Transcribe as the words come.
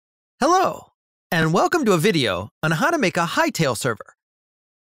Hello, and welcome to a video on how to make a Hytale server.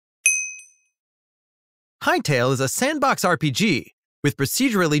 Hytale is a sandbox RPG with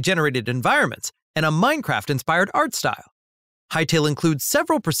procedurally generated environments and a Minecraft-inspired art style. Hytale includes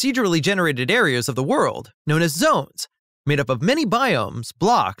several procedurally generated areas of the world known as zones, made up of many biomes,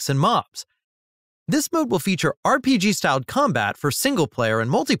 blocks, and mobs. This mode will feature RPG-styled combat for single-player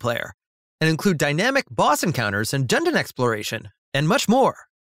and multiplayer, and include dynamic boss encounters and dungeon exploration, and much more.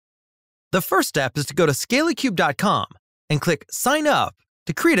 The first step is to go to Scalacube.com and click Sign Up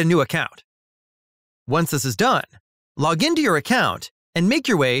to create a new account. Once this is done, log into your account and make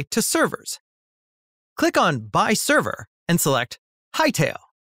your way to Servers. Click on Buy Server and select Hytale.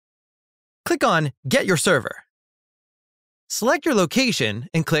 Click on Get Your Server. Select your location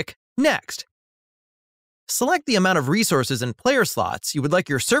and click Next. Select the amount of resources and player slots you would like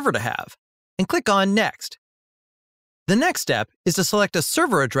your server to have, and click on Next. The next step is to select a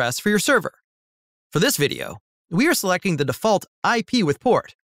server address for your server. For this video, we are selecting the default IP with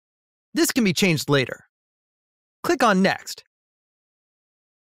port. This can be changed later. Click on Next.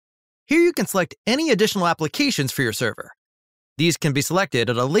 Here you can select any additional applications for your server. These can be selected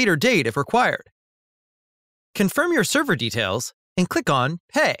at a later date if required. Confirm your server details and click on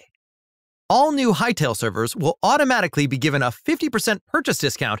Pay. All new Hytale servers will automatically be given a 50% purchase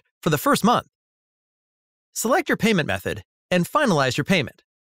discount for the first month. Select your payment method and finalize your payment.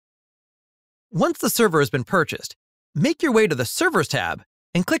 Once the server has been purchased, make your way to the Servers tab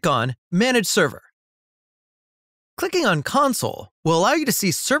and click on Manage Server. Clicking on Console will allow you to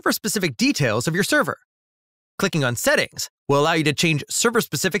see server-specific details of your server. Clicking on Settings will allow you to change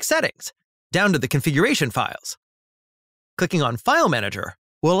server-specific settings, down to the configuration files. Clicking on File Manager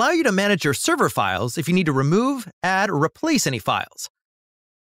will allow you to manage your server files if you need to remove, add, or replace any files.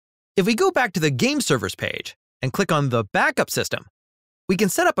 If we go back to the Game Servers page and click on the Backup System, we can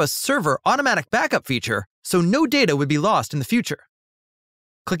set up a server automatic backup feature so no data would be lost in the future.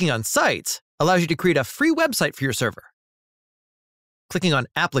 Clicking on Sites allows you to create a free website for your server. Clicking on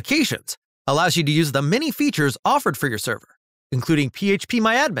Applications allows you to use the many features offered for your server, including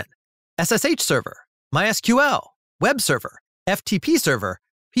PHP-MyAdmin, SSH Server, MySQL, Web Server, FTP Server,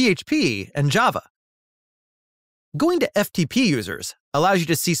 PHP, and Java. Going to FTP Users allows you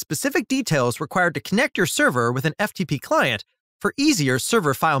to see specific details required to connect your server with an FTP client for easier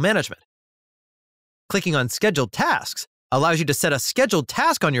server file management. Clicking on Scheduled Tasks allows you to set a scheduled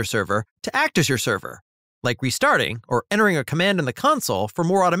task on your server to act as your server, like restarting or entering a command in the console for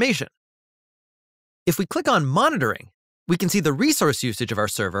more automation. If we click on Monitoring, we can see the resource usage of our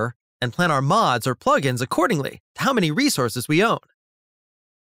server and plan our mods or plugins accordingly to how many resources we own.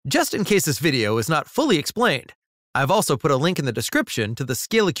 Just in case this video is not fully explained, I've also put a link in the description to the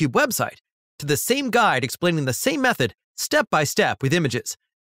Scalacube website to the same guide explaining the same method step by step with images.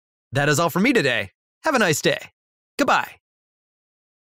 That is all from me today. Have a nice day. Goodbye.